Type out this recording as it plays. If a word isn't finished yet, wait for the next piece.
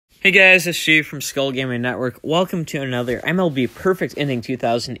Hey guys, it's Steve from Skolgamingyt Network. Welcome to another MLB Perfect Inning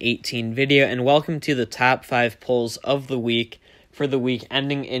 2018 video, and welcome to the top 5 polls of the week for the week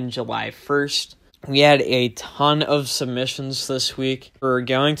ending in July 1st. We had a ton of submissions this week. We're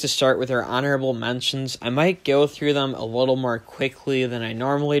going to start with our honorable mentions. I might go through them a little more quickly than I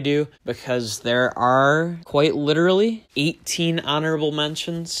normally do because there are quite literally 18 honorable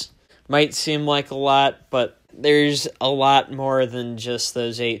mentions. Might seem like a lot, but there's a lot more than just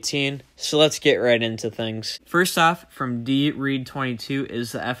those 18, so let's get right into things. First off, from D. Reed22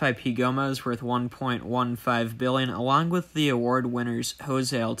 is the FIP Gomez worth $1.15 billion, along with the award winners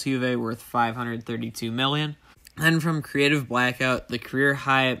Jose Altuve worth $532 million. Then from Creative Blackout, the career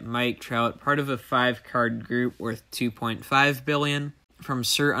high Mike Trout, part of a 5-card group worth $2.5 billion. From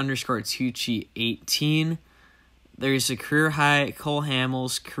Sir_Tucci 18, there's a career high Cole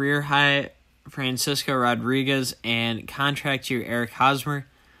Hamels, career high Francisco Rodriguez, and contract year Eric Hosmer,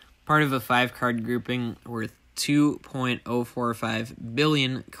 part of a 5-card grouping worth 2.045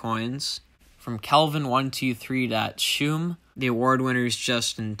 billion coins. From Kelvin123.Shum, the award winners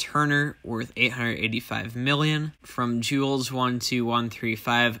Justin Turner worth $885 million. From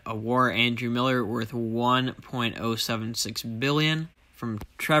Jules12135, a WAR Andrew Miller worth $1.076 billion. From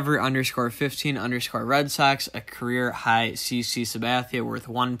Trevor_15_Red Sox, a career high CC Sabathia worth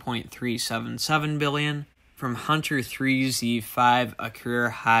 $1.377 billion. From Hunter3Z5, a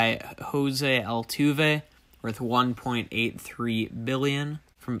career high Jose Altuve worth $1.83 billion.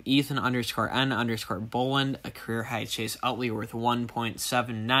 From Ethan_N_Boland, a career high Chase Utley worth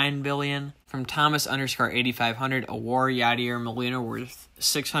 $1.79 billion. From Thomas_8500, a WAR Yadier Molina worth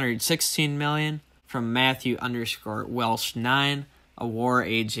 $616 million. From Matthew_Welsh9, a WAR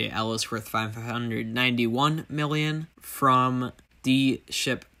AJ Ellis worth $591 million. From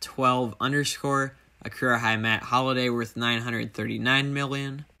DShip12_, a career high Matt Holliday worth $939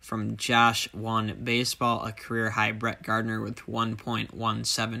 million. From Josh1 Baseball, a career high Brett Gardner with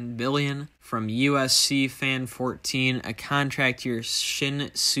 $1.17 billion. From USC Fan 14, a contract year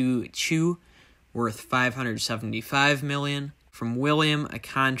Shin-Soo Choo worth $575 million. From William, a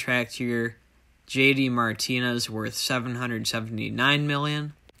contract year JD Martinez worth $779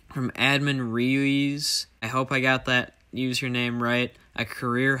 million. From Admin Ruiz, I hope I got that username right, a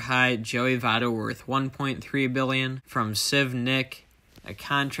career high Joey Votto worth $1.3 billion. From Civ Nick, a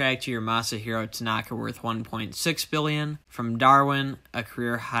contract year Masahiro Tanaka worth $1.6 billion. From Darwin, a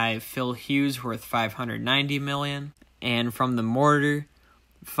career high Phil Hughes worth $590 million. And from the Mortar,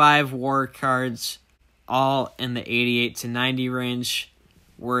 5 WAR cards, all in the 88 to 90 range,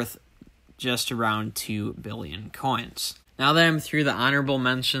 worth just around 2 billion coins. Now that I'm through the honorable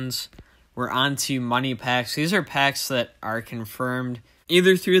mentions, we're on to money packs. These are packs that are confirmed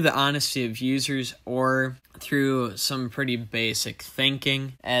either through the honesty of users or through some pretty basic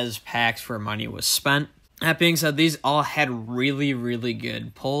thinking as packs where money was spent. That being said, these all had really, really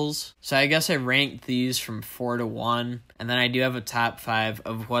good pulls. So I guess I ranked these from 4 to 1, and then I do have a top 5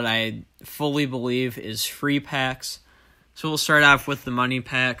 of what I fully believe is free packs. So we'll start off with the money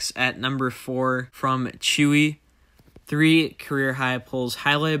packs. At number 4, from Chewy, 3 career high pulls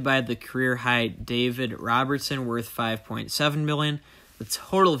highlighted by the career high David Robertson worth $5.7 billion. The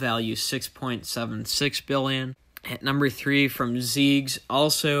total value $6.76 billion. At number 3, from Zeegs,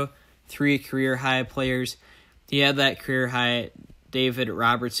 also 3 career high players. He had that career high David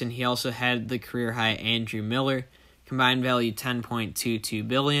Robertson. He also had the career high Andrew Miller. Combined value $10.22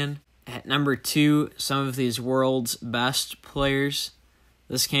 billion. At number 2, some of these world's best players.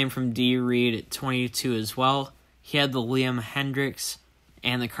 This came from D. Reed at 22 as well. He had the Liam Hendricks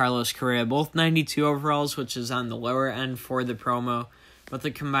and the Carlos Correa, both 92 overalls, which is on the lower end for the promo, with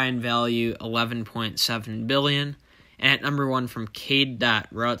the combined value $11.7 billion. And at number 1, from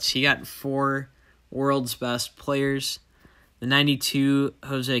Cade.Ruts, he got 4 world's best players. The 92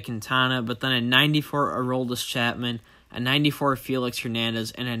 Jose Quintana, but then a 94 Aroldis Chapman, a 94 Felix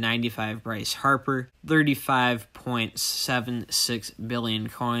Hernandez, and a 95 Bryce Harper. 35.76 billion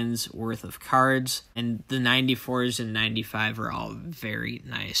coins worth of cards, and the 94s and 95 are all very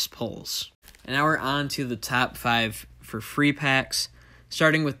nice pulls. And now we're on to the top 5 for free packs,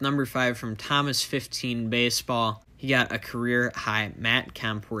 starting with number 5 from Thomas15 Baseball. He got a career high Matt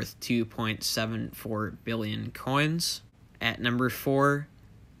Kemp worth 2.74 billion coins. At number 4,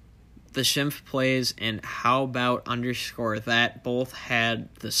 the Shimph Plays and How About _that both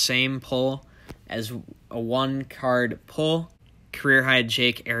had the same pull as a 1-card pull. Career high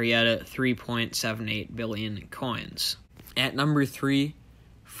Jake Arrieta, 3.78 billion coins. At number 3,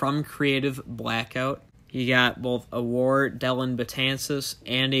 from Creative Blackout, you got both a WAR Dylan Betances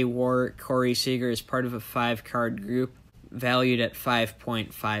and a WAR Corey Seager as part of a 5-card group. valued at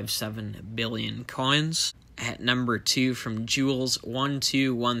 5.57 billion coins. At number 2 from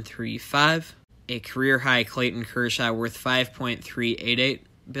Jules12135, a career-high Clayton Kershaw worth 5.388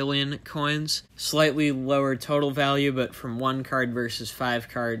 billion coins. Slightly lower total value, but from 1 card versus 5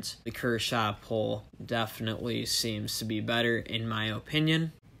 cards, the Kershaw pull definitely seems to be better in my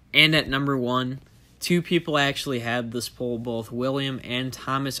opinion. And at number 1, 2 people actually had this pull, both William and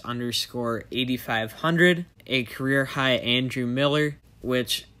Thomas _8500, a career-high Andrew Miller,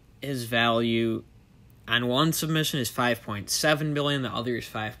 which his value on one submission is 5.7 billion, the other is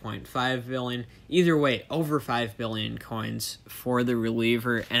 5.5 billion. Either way, over 5 billion coins for the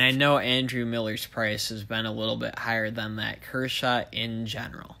reliever. And I know Andrew Miller's price has been a little bit higher than that Kershaw in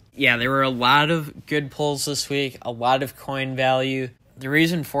general. Yeah, there were a lot of good pulls this week, a lot of coin value. The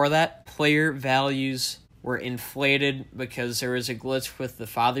reason for that, player values were inflated because there was a glitch with the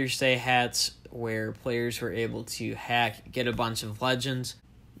Father's Day hats where players were able to get a bunch of legends,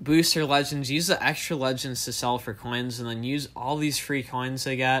 boost their legends, use the extra legends to sell for coins, and then use all these free coins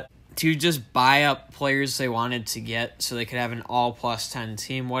they got to just buy up players they wanted to get so they could have an all plus 10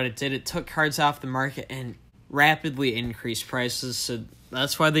 team. What it did, it took cards off the market and rapidly increased prices, so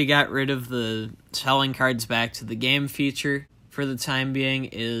that's why they got rid of the selling cards back to the game feature for the time being,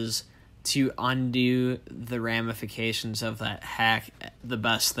 is to undo the ramifications of that hack the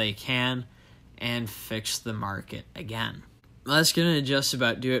best they can and fix the market again. That's going to just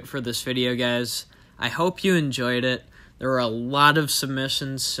about do it for this video, guys. I hope you enjoyed it. There were a lot of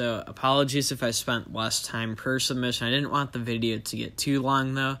submissions, so apologies if I spent less time per submission. I didn't want the video to get too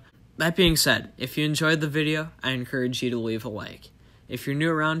long, though. That being said, if you enjoyed the video, I encourage you to leave a like. If you're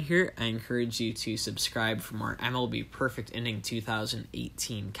new around here, I encourage you to subscribe for more MLB Perfect Inning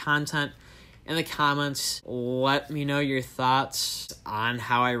 2018 content. In the comments, let me know your thoughts on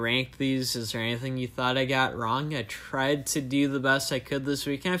how I ranked these. Is there anything you thought I got wrong? I tried to do the best I could this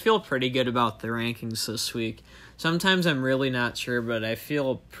week, and I feel pretty good about the rankings this week. Sometimes I'm really not sure, but I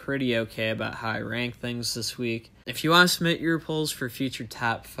feel pretty okay about how I rank things this week. If you want to submit your polls for future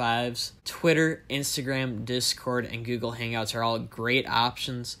top 5s, Twitter, Instagram, Discord, and Google Hangouts are all great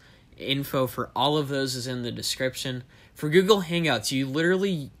options. Info for all of those is in the description. For Google Hangouts, you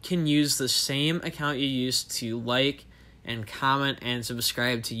literally can use the same account you used to like and comment and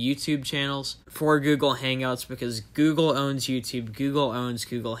subscribe to YouTube channels for Google Hangouts, because Google owns YouTube, Google owns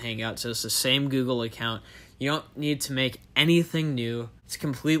Google Hangouts, so it's the same Google account. You don't need to make anything new. It's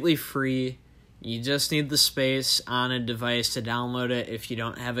completely free. You just need the space on a device to download it if you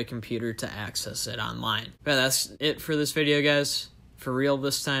don't have a computer to access it online. But that's it for this video, guys. For real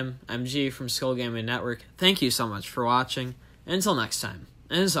this time, I'm G from Skolgamingyt Network. Thank you so much for watching, and until next time,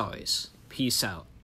 and as always, peace out.